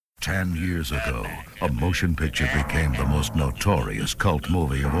10 years ago, a motion picture became the most notorious cult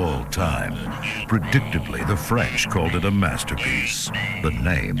movie of all time. Predictably, the French called it a masterpiece, the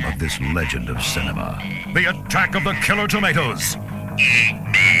name of this legend of cinema. The Attack of the Killer Tomatoes!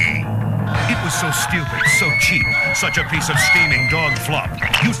 It was so stupid, so cheap, such a piece of steaming dog flop,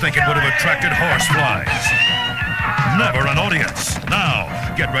 you'd think it would have attracted horseflies. Never an audience.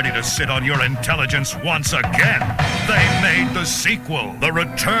 Now, get ready to sit on your intelligence once again. They made the sequel, The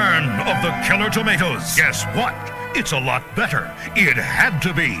Return of the Killer Tomatoes. Guess what? It's a lot better. It had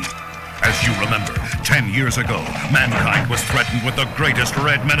to be. As you remember, 10 years ago, mankind was threatened with the greatest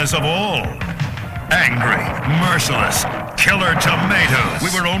red menace of all. Angry, merciless, killer tomatoes. We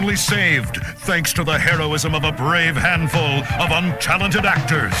were only saved thanks to the heroism of a brave handful of untalented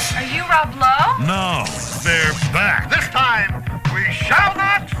actors. Are you Rob Lowe? No, they're back. This time, we shall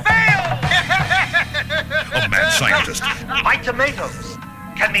not fail! A mad scientist. My tomatoes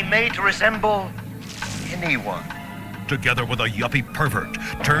can be made to resemble anyone. Together with a yuppie pervert,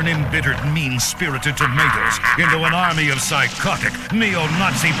 turn embittered, mean-spirited tomatoes into an army of psychotic,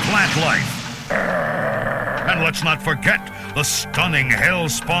 neo-Nazi plant life. And let's not forget the stunning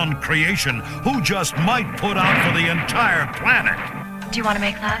hell-spawned creation who just might put out for the entire planet. Do you want to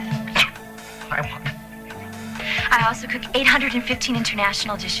make love? I want. I also cook 815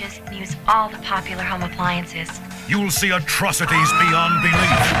 international dishes and use all the popular home appliances. You'll see atrocities beyond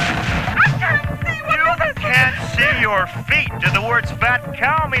belief. You can't see your feet. Do the words fat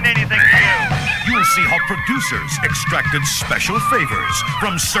cow mean anything to you? You'll see how producers extracted special favors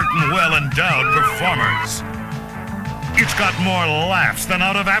from certain well-endowed performers. It's got more laughs than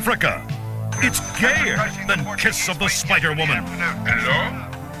Out of Africa. It's gayer than Kiss of the Spider Woman. Hello?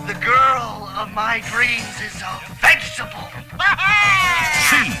 The girl of my dreams is a vegetable.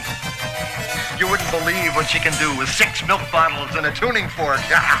 See, You wouldn't believe what she can do with 6 milk bottles and a tuning fork.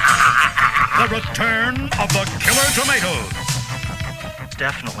 The Return of the Killer Tomatoes. It's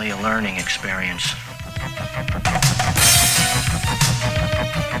definitely a learning experience.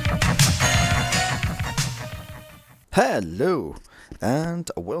 Hello, and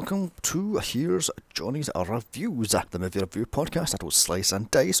welcome to Here's Johnny's Reviews, the movie review podcast that will slice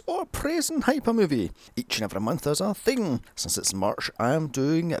and dice or praise and hype a movie. Each and every month is a thing. Since it's March, I am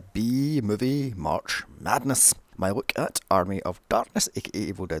doing B-Movie March Madness. My look at Army of Darkness, aka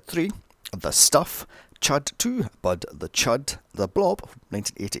Evil Dead 3, The Stuff, Chud 2, Bud the Chud, The Blob,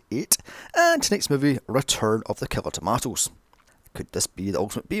 1988, and tonight's movie, Return of the Killer Tomatoes. Could this be the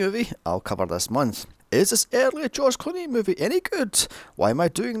ultimate B-movie? I'll cover this month. Is this early George Clooney movie any good? Why am I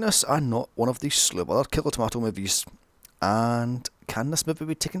doing this and not one of these slew of other Killer Tomato movies? And can this movie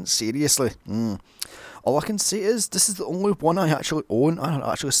be taken seriously? All I can say is this is the only one I actually own and have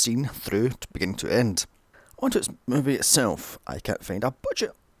actually seen through to beginning to end. Onto its movie itself, I can't find a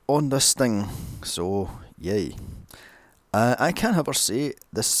budget on this thing, so yay. I can however say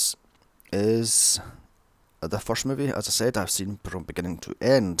this is the first movie, as I said, I've seen from beginning to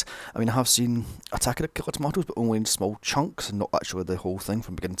end. I mean, I have seen Attack of the Killer Tomatoes, but only in small chunks, and not actually the whole thing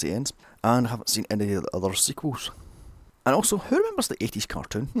from beginning to end. And I haven't seen any of the other sequels. And also, who remembers the 80s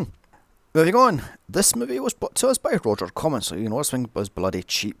cartoon? Moving on, this movie was brought to us by Roger Corman, so you know this thing was bloody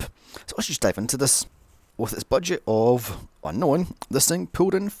cheap. So let's just dive into this. With its budget of unknown, this thing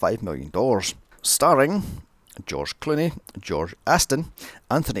pulled in $5 million. Starring George Clooney, George Aston,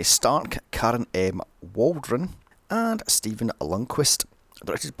 Anthony Stark, Karen M. Waldron, and Stephen Lundquist.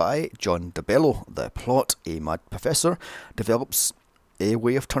 Directed by John DeBello. The plot: a mad professor develops a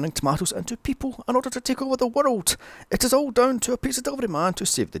way of turning tomatoes into people in order to take over the world. It is all down to a pizza delivery man to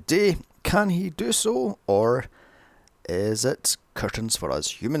save the day. Can he do so, or is it curtains for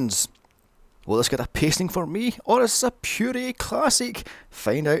us humans? Will this get a pasting for me, or is this a puree classic?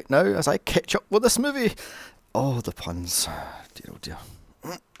 Find out now as I catch up with this movie. Oh, the puns. Dear, oh dear.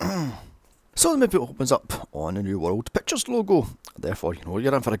 So the movie opens up on a New World Pictures logo. Therefore, you know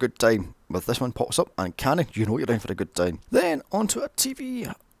you're in for a good time. With this one pops up and Canon, you know you're in for a good time. Then onto a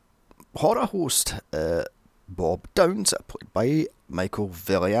TV horror host, Bob Downs, played by Michael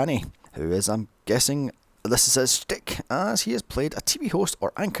Villani, who is, I'm guessing, this is his shtick, as he has played a TV host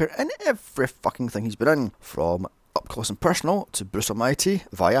or anchor in every fucking thing he's been in, from Up Close and Personal to Bruce Almighty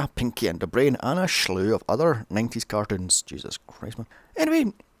via Pinky and the Brain and a slew of other 90s cartoons. Jesus Christ, man.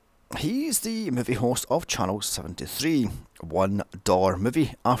 Anyway, he's the movie host of Channel 73, $1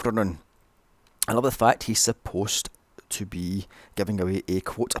 Movie Afternoon. I love the fact he's supposed to be giving away a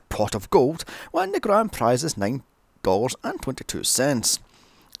quote, a pot of gold, when the grand prize is $9.22.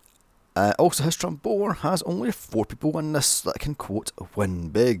 Also, his trombone has only 4 people in this that can quote win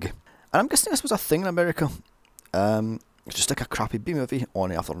big. And I'm guessing this was a thing in America. to stick a crappy B-movie on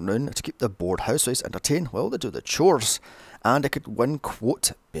the afternoon to keep the bored housewives entertained while they do the chores, and it could win,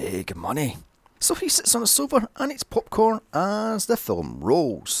 quote, big money. So he sits on a sofa and eats popcorn as the film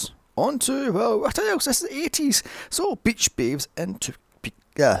rolls. On to, well, what else? This is the 80s, so beach babes in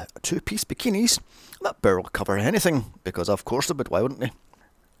two-piece bikinis that barely cover anything, because of course they would, why wouldn't they?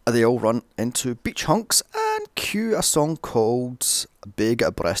 They all run into beach hunks and cue a song called Big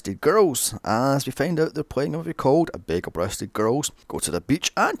Breasted Girls, as we find out they're playing a movie called Big Breasted Girls Go to the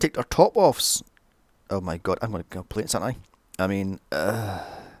Beach and Take Their Top Offs. Oh my god, I'm going to complain, aren't I? I mean,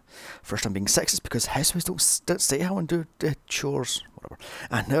 first I'm being sexist because housewives don't stay home and do the chores, whatever.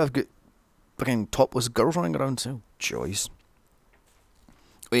 And now I've got fucking topless girls running around, so joys.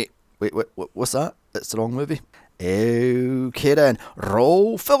 Wait, what's that? It's the wrong movie. Okay then,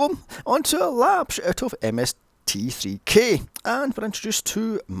 roll film onto a lab out of MST3K, and we're introduced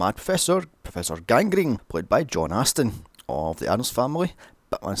to Mad Professor Gangrene, played by John Astin, of The Addams Family,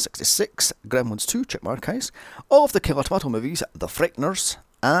 Batman 66, Gremlins 2, check my archives, of the Killer Tomato movies, The Frighteners,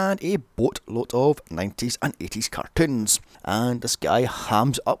 and a boatload of 90s and 80s cartoons. And this guy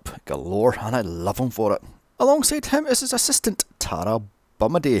hams up galore, and I love him for it. Alongside him is his assistant, Tara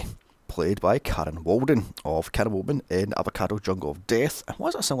Bumady, played by Karen Walden, of Karen Walden in Avocado Jungle of Death. Why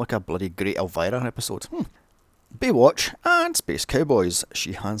does that sound like a bloody great Elvira episode? Baywatch and Space Cowboys.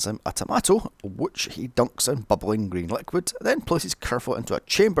 She hands him a tomato, which he dunks in bubbling green liquid, then places carefully into a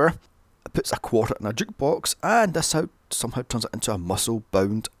chamber, puts a quarter in a jukebox, and this somehow turns it into a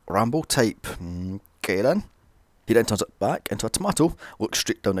muscle-bound Rambo type. Okay then. He then turns it back into a tomato, looks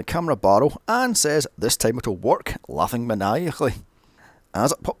straight down the camera barrel, and says, "This time it'll work," laughing maniacally.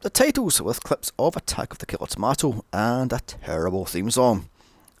 As it popped the titles with clips of Attack of the Killer Tomato and a terrible theme song.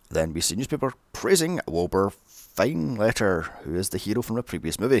 Then we see newspaper praising Wilbur Fineletter, who is the hero from the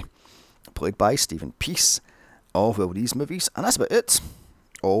previous movie, played by Stephen Peace, of all these movies, and that's about it.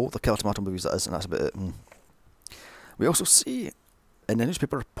 All the Killer Tomato movies, that is, and that's about it. We also see in the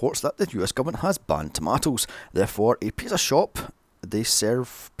newspaper reports that the US government has banned tomatoes. Therefore, a pizza shop, they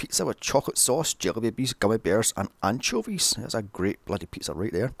serve pizza with chocolate sauce, jelly babies, gummy bears, and anchovies. That's a great bloody pizza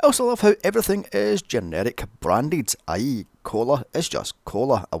right there. I also love how everything is generic branded, i.e. cola is just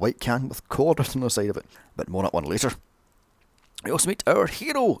cola, a white can with cola written on the side of it. But more on that one later. We also meet our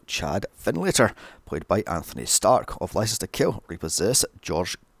hero, Chad Finlater, played by Anthony Stark, of License to Kill, Repossess,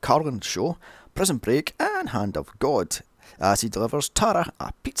 George Carlin's Show, Prison Break, and Hand of God, as he delivers Tara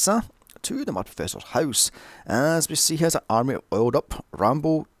a pizza to the Mad Professor's house, as we see his army of oiled up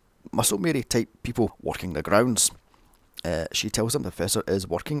Rambo Muscle Mary type people working the grounds. She tells him the Professor is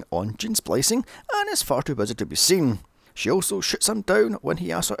working on gene splicing and is far too busy to be seen. She also shoots him down when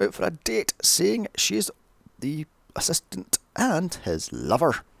he asks her out for a date, saying she's the assistant and his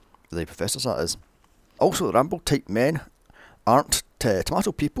lover. The Professor's, that is. Also, the Rambo type men aren't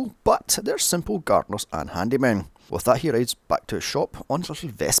tomato people, but they're simple gardeners and handymen. With that, he rides back to his shop on his little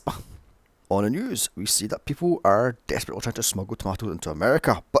Vespa. On the news, we see that people are desperately trying to smuggle tomatoes into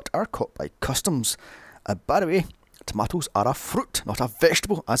America, but are caught by customs. By the way, tomatoes are a fruit, not a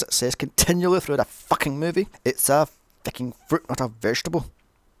vegetable, as it says continually through the fucking movie. It's a fucking fruit, not a vegetable.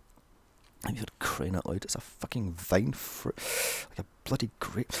 I'm just crying out loud. It's a fucking vine fruit. Like a bloody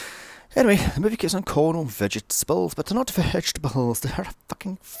grape. Anyway, the movie keeps on calling them vegetables, but they're not vegetables. They're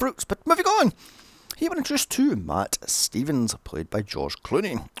fucking fruits. But moving on. Here we're introduced to Matt Stevens, played by George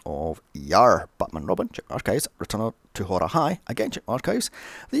Clooney, of ER, Batman Robin, check archives, Return to Horror High, again check archives,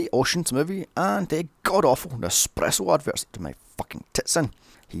 the Oceans movie, and the god-awful Nespresso adverts to my fucking tits in.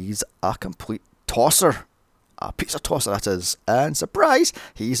 He's a complete tosser. A pizza tosser, that is. And surprise,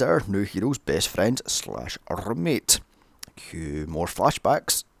 he's our new hero's best friend / roommate. Cue more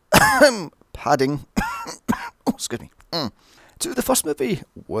flashbacks. Padding. Oh, excuse me. To the first movie,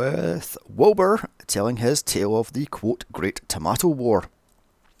 with Wilbur telling his tale of the, quote, Great Tomato War.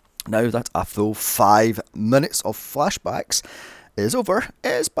 Now that a full 5 minutes of flashbacks is over,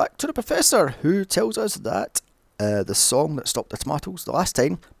 it's back to the Professor, who tells us that the song that stopped the tomatoes the last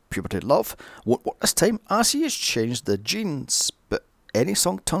time, Puberty Love, won't work this time, as he has changed the genes. But any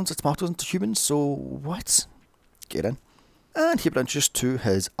song turns the tomatoes into humans, so what? Get in. And he brings us to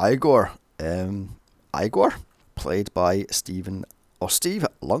his Igor. Igor? Played by Steve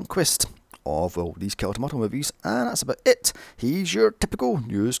Lundquist, of all these Killer Tomato movies, and that's about it. He's your typical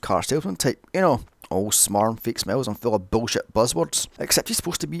used car salesman type, you know, all smart, fake smiles and full of bullshit buzzwords. Except he's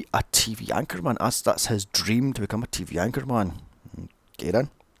supposed to be a TV anchorman, as that's his dream, to become a TV anchorman. Okay then.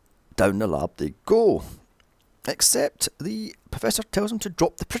 Down the lab they go. Except the Professor tells him to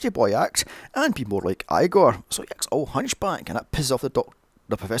drop the pretty boy act and be more like Igor, so he acts all hunchback, and that pisses off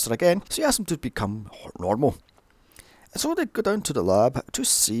the Professor again, so he asks him to become normal. So they go down to the lab to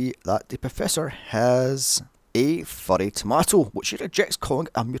see that the professor has a furry tomato, which he rejects, calling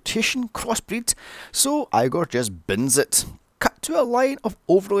a mutation crossbreed, so Igor just bins it. Cut to a line of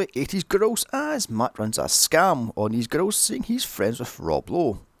overly 80s girls as Matt runs a scam on these girls, saying he's friends with Rob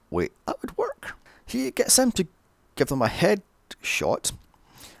Lowe. Wait, that would work. He gets him to give them a headshot,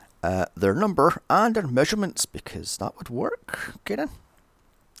 their number and their measurements, because that would work. Get in.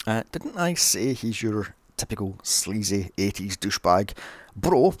 Didn't I say he's your typical sleazy 80s douchebag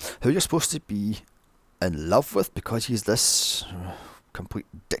bro who you're supposed to be in love with because he's this complete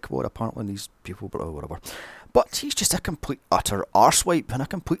dickwad, apparently, these people, bro, whatever. But he's just a complete utter arsewipe and a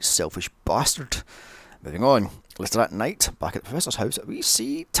complete selfish bastard. Moving on. Later at night, back at the professor's house, we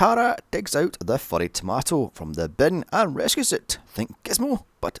see Tara digs out the furry tomato from the bin and rescues it. Think Gizmo,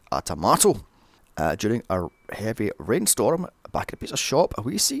 but a tomato. During a heavy rainstorm, back at the pizza shop,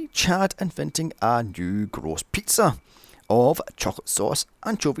 we see Chad inventing a new gross pizza of chocolate sauce,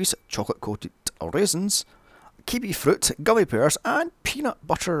 anchovies, chocolate-coated raisins, kiwi fruit, gummy pears, and peanut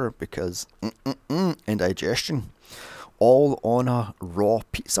butter, because indigestion. All on a raw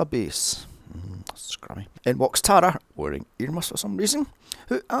pizza base. Scrummy. In walks Tara, wearing earmuffs for some reason,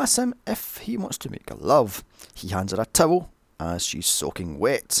 who asks him if he wants to make love. He hands her a towel as she's soaking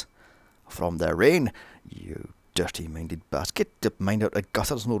wet from the rain. You dirty-minded bastard. Get the mind out of the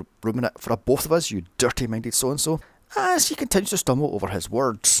gutter, there's no room in it for both of us, you dirty-minded so-and-so. As he continues to stumble over his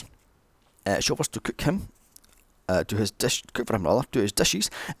words. She offers to cook him, do his dishes,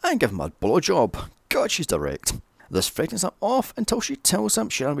 and give him a blowjob. God, she's direct. This frightens him off until she tells him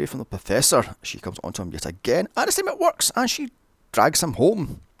she ran away from the professor. She comes onto him yet again, and this time it works, and she drags him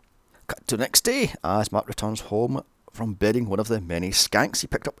home. Cut to the next day, as Matt returns home from bedding one of the many skanks he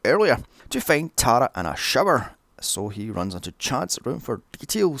picked up earlier, to find Tara in a shower. So he runs into Chad's room for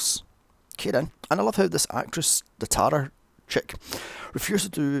details. Kidding. And I love how this actress, the Tara chick, refuses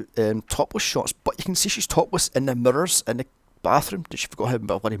to do topless shots, but you can see she's topless in the mirrors in the bathroom. Did she forget how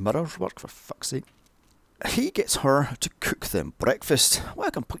bloody mirrors work, for fuck's sake? He gets her to cook them breakfast. What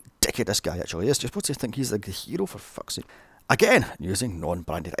a complete dickhead this guy actually is. You're supposed to think he's like the hero, for fuck's sake. Again, using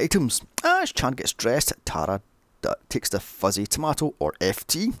non-branded items. As Chad gets dressed, Tara takes the fuzzy tomato, or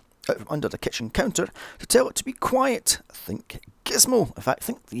FT, out from under the kitchen counter to tell it to be quiet. Think Gizmo. In fact,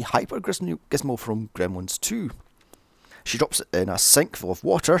 think the hyper Gizmo from Gremlins 2. She drops it in a sink full of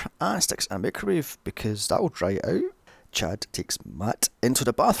water and sticks it in a microwave because that will dry it out. Chad takes Matt into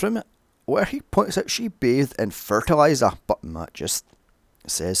the bathroom where he points out she bathed in fertiliser, but Matt just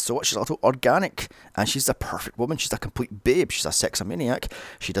says, so she's a little organic, and she's the perfect woman. She's a complete babe. She's a sexomaniac.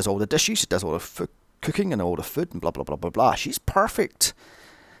 She does all the dishes, she does all the cooking and all the food and blah blah blah blah blah. She's perfect.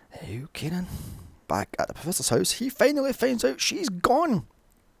 Okay then. Back at the professor's house, he finally finds out she's gone.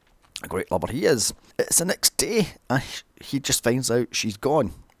 A great lover he is. It's the next day, and he just finds out she's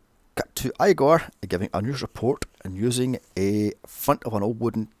gone. Cut to Igor giving a news report and using a front of an old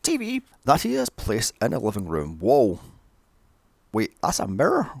wooden TV that he has placed in a living room wall. Wait, that's a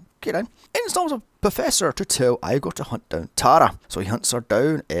mirror? Okay then. Installs a professor to tell Igor to hunt down Tara. So he hunts her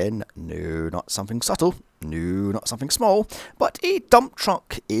down in, no, not something subtle, no, not something small, but a dump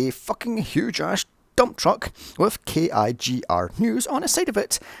truck, a fucking huge ass dump truck with KIGR News on the side of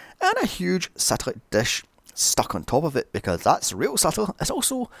it and a huge satellite dish stuck on top of it, because that's real subtle. It's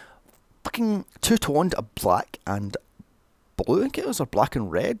also fucking two-toned black and blue, I think it was, or black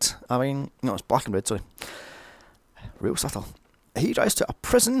and red. No, it's black and red, sorry. Real subtle. He drives to a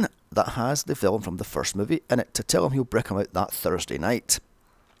prison that has the villain from the first movie in it to tell him he'll break him out that Thursday night.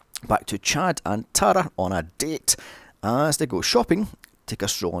 Back to Chad and Tara on a date as they go shopping, take a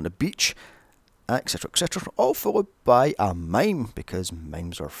stroll on the beach, etc, all followed by a mime, because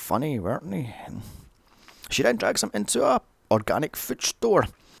mimes are funny, weren't they? She then drags him into a organic food store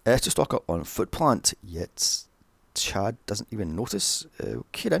to stock up on food plant, yet Chad doesn't even notice.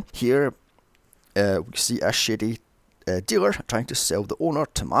 Okay then. Here we see a shady dealer trying to sell the owner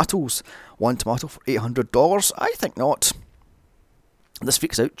tomatoes. One tomato for $800? I think not. This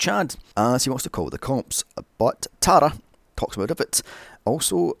freaks out Chad as he wants to call the cops, but Tara talks him out of it.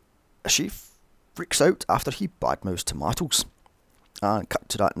 Also, she freaks out after he badmouths tomatoes. And cut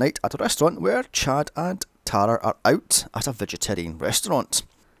to that night at a restaurant where Chad and Tara are out at a vegetarian restaurant.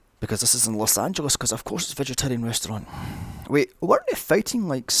 Because this is in Los Angeles, because of course it's a vegetarian restaurant. Wait, weren't they fighting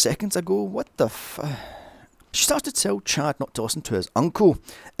like seconds ago? What the She starts to tell Chad not to listen to his uncle.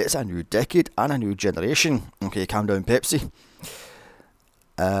 It's a new decade and a new generation. Okay, calm down, Pepsi.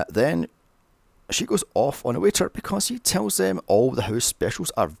 Then she goes off on a waiter because he tells them all the house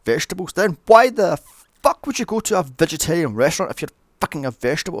specials are vegetables. Then why the fuck would you go to a vegetarian restaurant if you're fucking a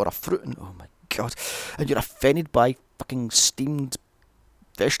vegetable or a fruit? And oh my god, and you're offended by fucking steamed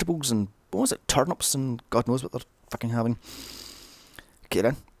vegetables and, what was it, turnips and God knows what they're fucking having. Get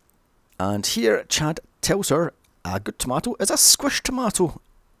in. And here Chad tells her a good tomato is a squished tomato.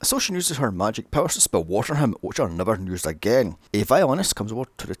 So she uses her magic powers to spill water on him, which are never used again. A violinist comes over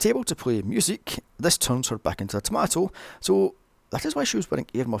to the table to play music. This turns her back into a tomato, so that is why she was wearing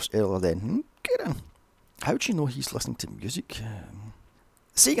earmuffs earlier then. Get in. How do you know he's listening to music?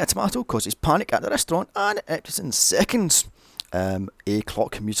 Seeing a tomato causes panic at the restaurant, and it empties in seconds. A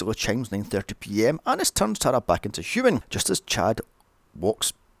clock musically chimes 9:30 PM, and this turns Tara back into human, just as Chad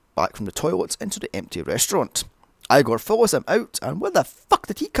walks back from the toilets into the empty restaurant. Igor follows him out, and where the fuck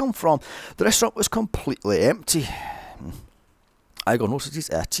did he come from? The restaurant was completely empty. Igor notices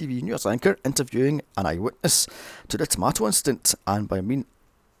a TV news anchor interviewing an eyewitness to the tomato incident, and by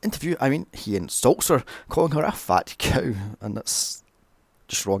interview I mean he insults her, calling her a fat cow, and that's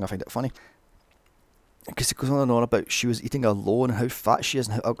just wrong. I find it funny. Because he goes on and on about she was eating alone and how fat she is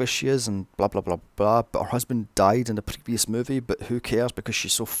and how ugly she is and blah blah blah blah, but her husband died in the previous movie, but who cares because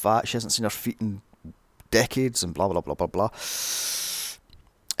she's so fat, she hasn't seen her feet in decades and blah blah blah blah blah.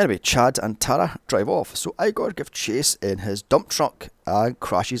 Anyway, Chad and Tara drive off, so Igor gives chase in his dump truck and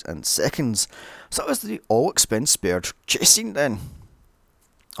crashes in seconds. So that was the all expense spared chase scene then.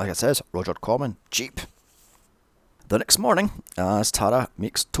 Like it says, Roger Corman, cheap. The next morning, as Tara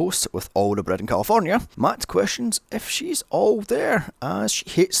makes toast with all the bread in California, Matt questions if she's all there, as she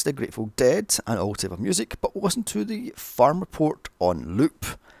hates the Grateful Dead and all type of music, but will listen to the Farm Report on loop.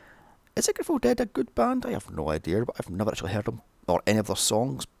 Is the Grateful Dead a good band? I have no idea, but I've never actually heard them, or any of their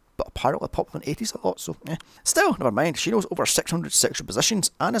songs, but apparently popular in the 80s a lot, so Still, never mind, she knows over 600 sexual positions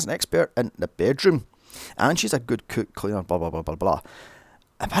and is an expert in the bedroom. And she's a good cook, cleaner, blah blah blah blah blah.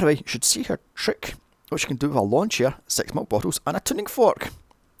 And by the way, you should see her trick, which she can do with a lawn chair, 6 milk bottles and a tuning fork.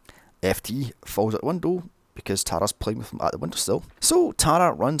 FT falls out the window because Tara's playing with him at the windowsill. So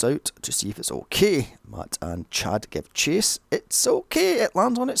Tara runs out to see if it's okay. Matt and Chad give chase. It's okay, it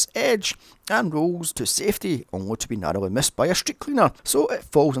lands on its edge and rolls to safety, only to be narrowly missed by a street cleaner. So it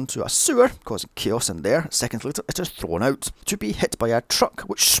falls into a sewer, causing chaos in there. Seconds later it is thrown out, to be hit by a truck,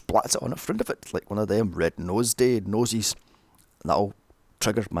 which splats it on the front of it, like one of them red nose day noses. That'll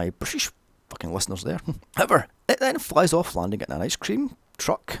trigger my British fucking listeners there. However, it then flies off, landing in an ice cream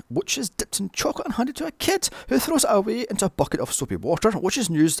truck, which is dipped in chocolate and handed to a kid, who throws it away into a bucket of soapy water, which is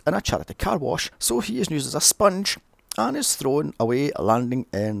used in a charity car wash. So he is used as a sponge and is thrown away, landing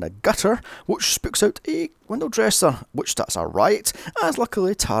in the gutter, which spooks out a window dresser, which starts a riot, as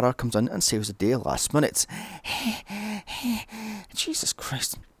luckily Tara comes in and saves the day last minute. Jesus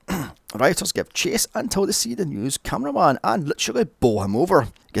Christ. Rioters give chase until they see the news cameraman and literally bowl him over.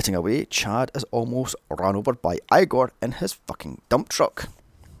 Getting away, Chad is almost run over by Igor in his fucking dump truck.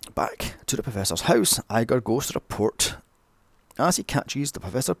 Back to the professor's house, Igor goes to report as he catches the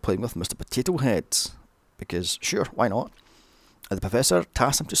professor playing with Mr. Potato Head. Because sure, why not? And the professor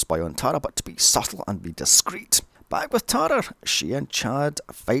tasks him to spy on Tara, but to be subtle and be discreet. Back with Tara, she and Chad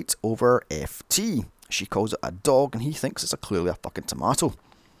fight over FT. She calls it a dog and he thinks it's clearly a fucking tomato.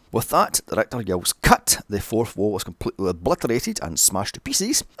 With that, the director yells cut, the fourth wall is completely obliterated and smashed to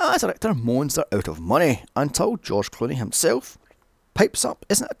pieces, as the director moans they're out of money, until George Clooney himself pipes up,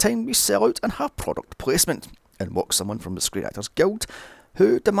 isn't it time we sell out and have product placement? And walks someone from the Screen Actors Guild,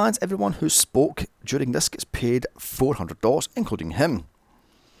 who demands everyone who spoke during this gets paid $400, including him.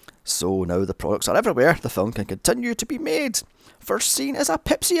 So now the products are everywhere, the film can continue to be made. First scene is a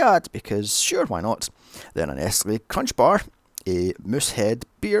Pepsi ad, because sure, why not? Then an Nestle Crunch Bar, a Moosehead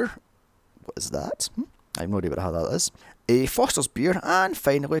beer, what is that? I have no idea what the hell that is. A Foster's beer, and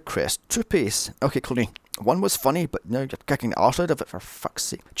finally Crest toothpaste. Okay, Clooney, one was funny, but now you're kicking the arse out of it for fuck's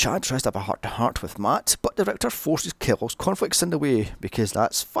sake. Chad tries to have a heart-to-heart with Matt, but the director forces Kellogg's cornflakes in the way, because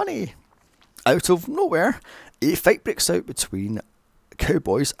that's funny. Out of nowhere, a fight breaks out between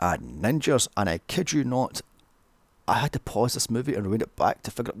cowboys and ninjas, and I kid you not, I had to pause this movie and rewind it back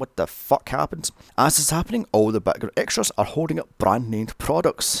to figure out what the fuck happened. As this is happening, all the background extras are holding up brand-named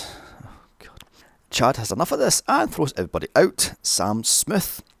products. Oh, God. Chad has enough of this and throws everybody out. Sam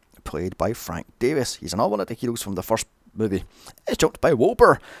Smith, played by Frank Davis, he's another one of the heroes from the first movie, is jumped by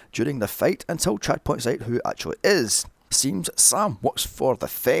Wilbur during the fight until Chad points out who it actually is. Seems Sam works for the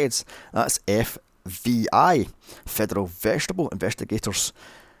feds, that's FBI, Federal Vegetable Investigators.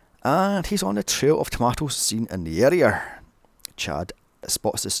 And he's on the trail of tomatoes seen in the area. Chad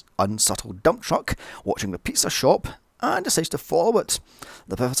spots this unsubtle dump truck watching the pizza shop and decides to follow it.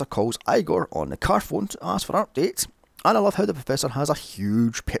 The professor calls Igor on the car phone to ask for an update, and I love how the professor has a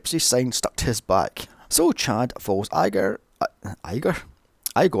huge Pepsi sign stuck to his back. So Chad follows Igor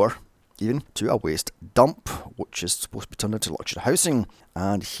even to a waste dump, which is supposed to be turned into luxury housing.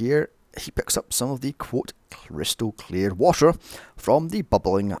 And here he picks up some of the, quote, crystal clear water from the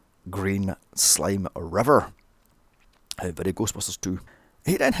bubbling green slime river. How very Ghostbusters 2.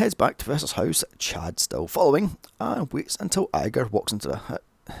 He then heads back to Professor's house, Chad still following, and waits until Igor walks into the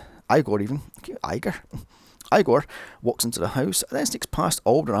Igor walks into the house and then sneaks past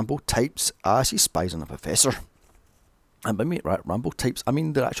all the Rambo types as he spies on the Professor. And by me, Rambo types, I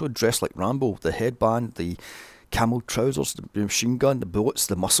mean they're actually dressed like Rambo. The headband, the camel trousers, the machine gun, the bullets,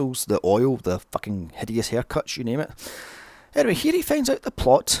 the muscles, the oil, the fucking hideous haircuts, you name it. Anyway, here he finds out the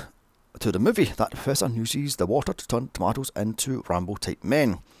plot to the movie that the Professor uses the water to turn tomatoes into Rambo-type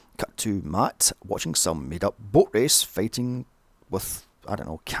men. Cut to Matt watching some made-up boat race fighting with, I don't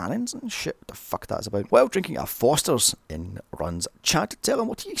know, cannons and shit. What the fuck that's about? While drinking a Foster's, in runs Chad to tell him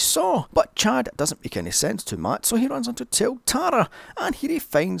what he saw. But Chad doesn't make any sense to Matt, so he runs on to tell Tara. And here he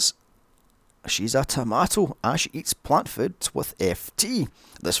finds she's a tomato as she eats plant food with FT.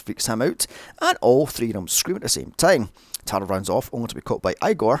 This freaks him out, and all three of them scream at the same time. Tara runs off, only to be caught by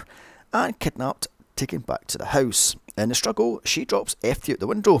Igor and kidnapped, taken back to the house. In the struggle, she drops FT out the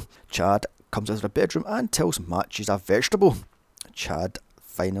window. Chad comes out of the bedroom and tells Matt she's a vegetable. Chad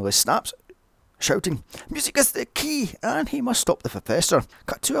finally snaps, shouting, "Music is the key," and he must stop the Professor.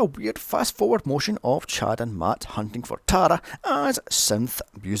 Cut to a weird fast-forward motion of Chad and Matt hunting for Tara as synth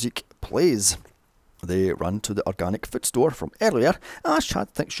music plays. They run to the organic food store from earlier as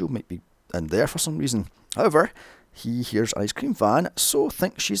Chad thinks she might be in there for some reason. However, he hears an ice cream van, so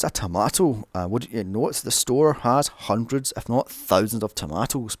thinks she's a tomato. Wouldn't you know it? The store has hundreds, if not thousands, of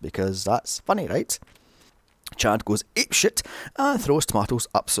tomatoes, because that's funny, right? Chad goes apeshit and throws tomatoes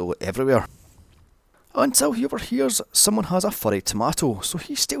absolutely everywhere. Until he overhears someone has a furry tomato, so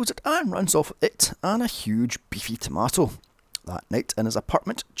he steals it and runs off with it and a huge beefy tomato. That night in his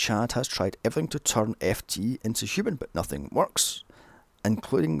apartment, Chad has tried everything to turn FT into human, but nothing works,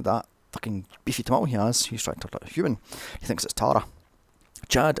 including that fucking beefy tomato he has. He's trying to turn it into human. He thinks it's Tara.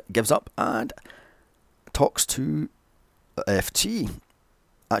 Chad gives up and talks to FT.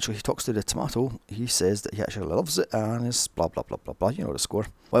 Actually, he talks to the tomato. He says that he actually loves it and is blah blah blah blah blah. You know the score.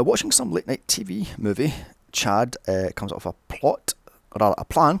 While watching some late night TV movie, Chad comes up with a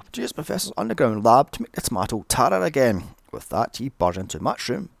plan to use Professor's underground lab to make the tomato Tara again. With that, he barges into Matt's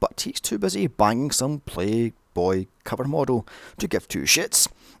room, but he's too busy banging some Playboy cover model to give two shits.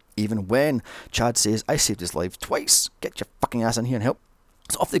 Even when Chad says, "I saved his life twice, get your fucking ass in here and help."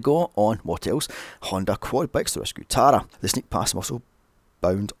 So off they go on, what else? Honda quad bikes to rescue Tara. They sneak past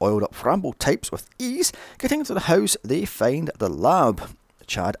muscle-bound, oiled-up Rambo types with ease. Getting into the house, they find the lab.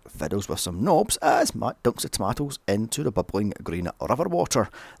 Chad fiddles with some knobs as Matt dunks the tomatoes into the bubbling green river water.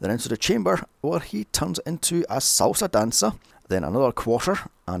 Then into the chamber where he turns into a salsa dancer. Then another quarter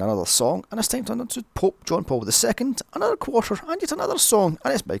and another song, and it's time to turn into Pope John Paul II. Another quarter and yet another song,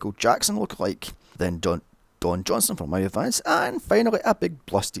 and it's Michael Jackson lookalike. Then Don Johnson from Miami Vice, and finally a big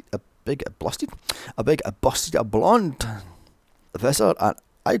busted blonde. The Professor and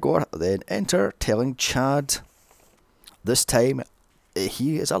Igor then enter, telling Chad this time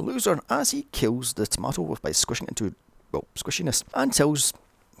he is a loser as he kills the tomato by squishing it into, well, squishiness, and tells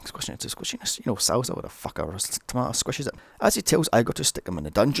squishing it into squishiness, you know, salsa with a fucker, tomato squishes it, as he tells Igor to stick him in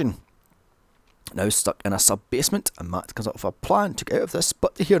the dungeon. Now stuck in a sub-basement, and Matt comes up with a plan to get out of this,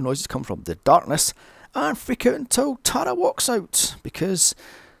 but they hear noises come from the darkness and freak out until Tara walks out, because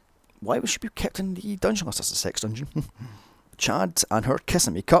why would she be kept in the dungeon unless it's a sex dungeon? Chad and her kiss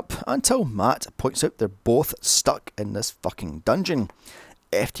and make up until Matt points out they're both stuck in this fucking dungeon.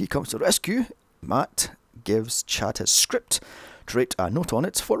 FT comes to rescue. Matt gives Chad his script to write a note on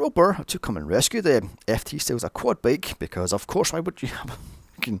it for Wilbur to come and rescue them. FT steals a quad bike because of course why would you have a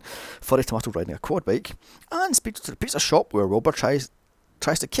fucking furry tomato riding a quad bike, and speeds to the pizza shop where Wilbur tries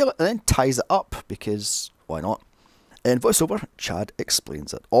to kill it and then ties it up because why not? In voiceover, Chad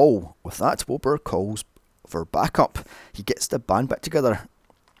explains it all. With that, Wilbur calls for backup. He gets the band back together,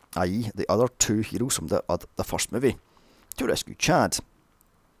 i.e. the other two heroes from the first movie, to rescue Chad.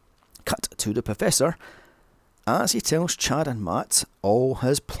 Cut to the Professor as he tells Chad and Matt all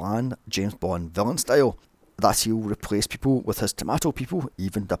his planned James Bond villain style, that he'll replace people with his tomato people,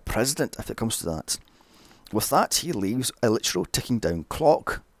 even the president if it comes to that. With that, he leaves a literal ticking down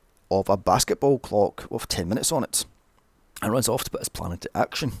clock of a basketball clock with 10 minutes on it and runs off to put his plan into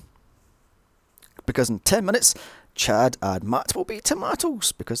action. Because in 10 minutes, Chad and Matt will be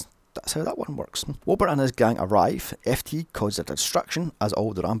tomatoes, because that's how that one works. Wilbur and his gang arrive. FT causes a distraction as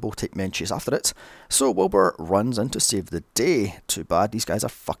all the Rambo type men chase after it, so Wilbur runs in to save the day. Too bad these guys are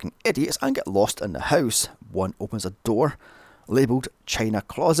fucking idiots and get lost in the house. One opens a door, labelled China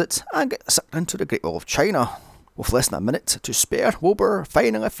Closet, and get sucked into the Great Wall of China. With less than a minute to spare, Wilbur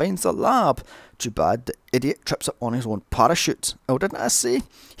finally finds the lab. Too bad the idiot trips up on his own parachute. Oh, didn't I say?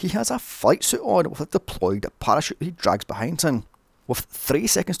 He has a flight suit on with a deployed parachute he drags behind him. With 3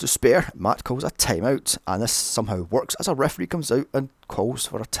 seconds to spare, Matt calls a timeout, and this somehow works as a referee comes out and calls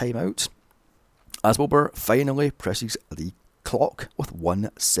for a timeout. As Wilbur finally presses the clock with 1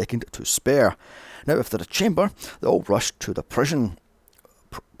 second to spare. Now, after the chamber, they all rush to the prison.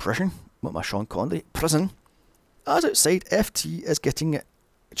 Prison? What am I, Sean Connery? Prison. As outside, FT is getting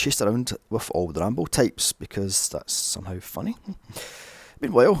chased around with all the Rambo types, because that's somehow funny.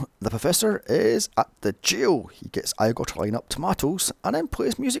 Meanwhile, the professor is at the jail. He gets Igor to line up tomatoes, and then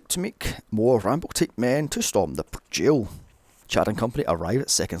plays music to make more Rambo type men to storm the jail. Chad and company arrive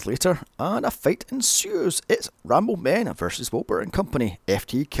seconds later, and a fight ensues. It's Rambo men versus Wilbur and company.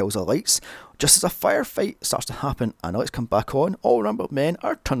 FT kills the lights. Just as a firefight starts to happen and the lights come back on, all Rambo men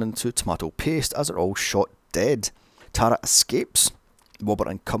are turned into tomato paste as they're all shot dead. Tara escapes. Wilbur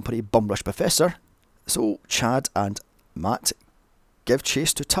and company bum rush Professor, so Chad and Matt give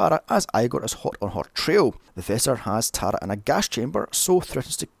chase to Tara as Igor is hot on her trail. Professor has Tara in a gas chamber, so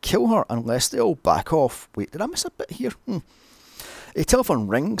threatens to kill her unless they all back off. Wait, did I miss a bit here? A telephone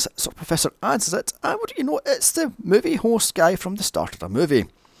rings, so Professor answers it, and what do you know, it's the movie host guy from the start of the movie.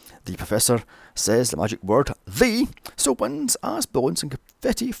 The Professor says the magic word, "the," so wins as balloons and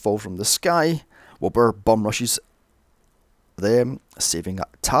confetti fall from the sky. Wilbur bum rushes them, saving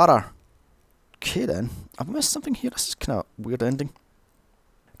Tara. Okay then, I've missed something here, this is kind of a weird ending.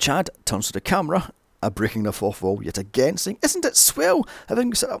 Chad turns to the camera, breaking the fourth wall yet again, saying, "Isn't it swell?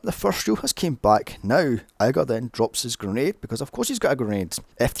 Having set up the first show has came back now." Igor then drops his grenade, because of course he's got a grenade.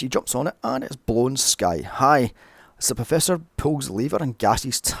 FT jumps on it and it's blown sky high. So the Professor pulls the lever and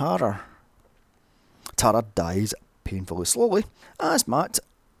gasses Tara. Tara dies painfully slowly. As Matt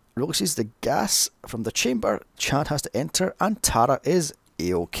releases the gas from the chamber, Chad has to enter and Tara is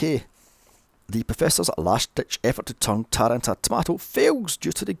A-OK. The Professor's last-ditch effort to turn Tara into a tomato fails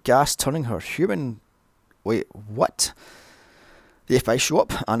due to the gas turning her human. Wait, what? The FBI show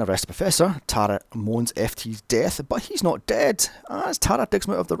up and arrest the Professor. Tara moans FT's death, but he's not dead. As Tara digs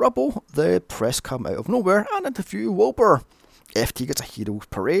him out of the rubble, the press come out of nowhere and interview Wilbur. FT gets a hero's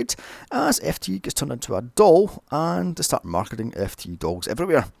parade as FT gets turned into a doll, and they start marketing FT dolls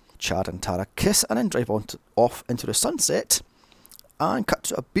everywhere. Chad and Tara kiss and then drive off into the sunset, and cut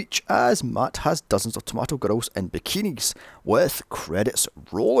to a beach as Matt has dozens of tomato girls in bikinis, with credits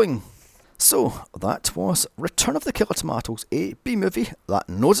rolling. So, that was Return of the Killer Tomatoes, a B-movie that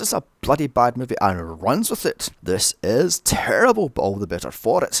knows it's a bloody bad movie and runs with it. This is terrible, but all the better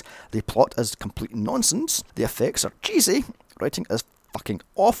for it. The plot is complete nonsense, the effects are cheesy, writing is fucking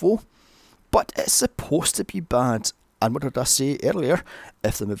awful, but it's supposed to be bad. And what did I say earlier?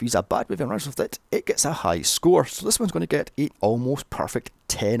 If the movie's a bad movie and runs with it, it gets a high score. So this one's going to get an almost perfect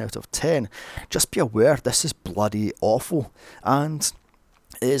 10 out of 10. Just be aware, this is bloody awful. And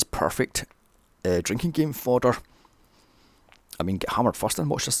it is perfect drinking game fodder. I mean, get hammered first and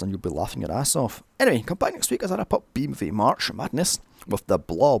watch this and you'll be laughing your ass off. Anyway, come back next week as I wrap up B-movie March Madness with The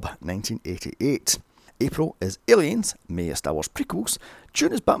Blob 1988. April is Aliens, May is Star Wars prequels,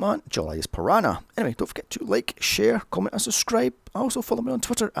 June is Batman, July is Piranha. Anyway, don't forget to like, share, comment and subscribe. Also follow me on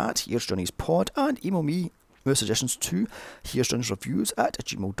Twitter at Here's Johnny's Pod and email me with suggestions to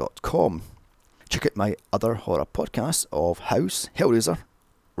here'sjohnny'sreviews@gmail.com. Check out my other horror podcasts of House, Hellraiser,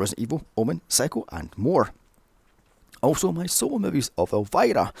 Resident Evil, Omen, Psycho and more. Also my solo movies of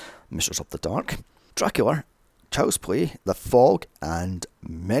Elvira, Mistress of the Dark, Dracula, Child's Play, The Fog, and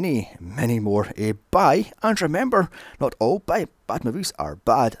many, many more. Bye, and remember, not all bad movies are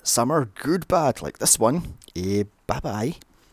bad. Some are good bad, like this one. Bye-bye.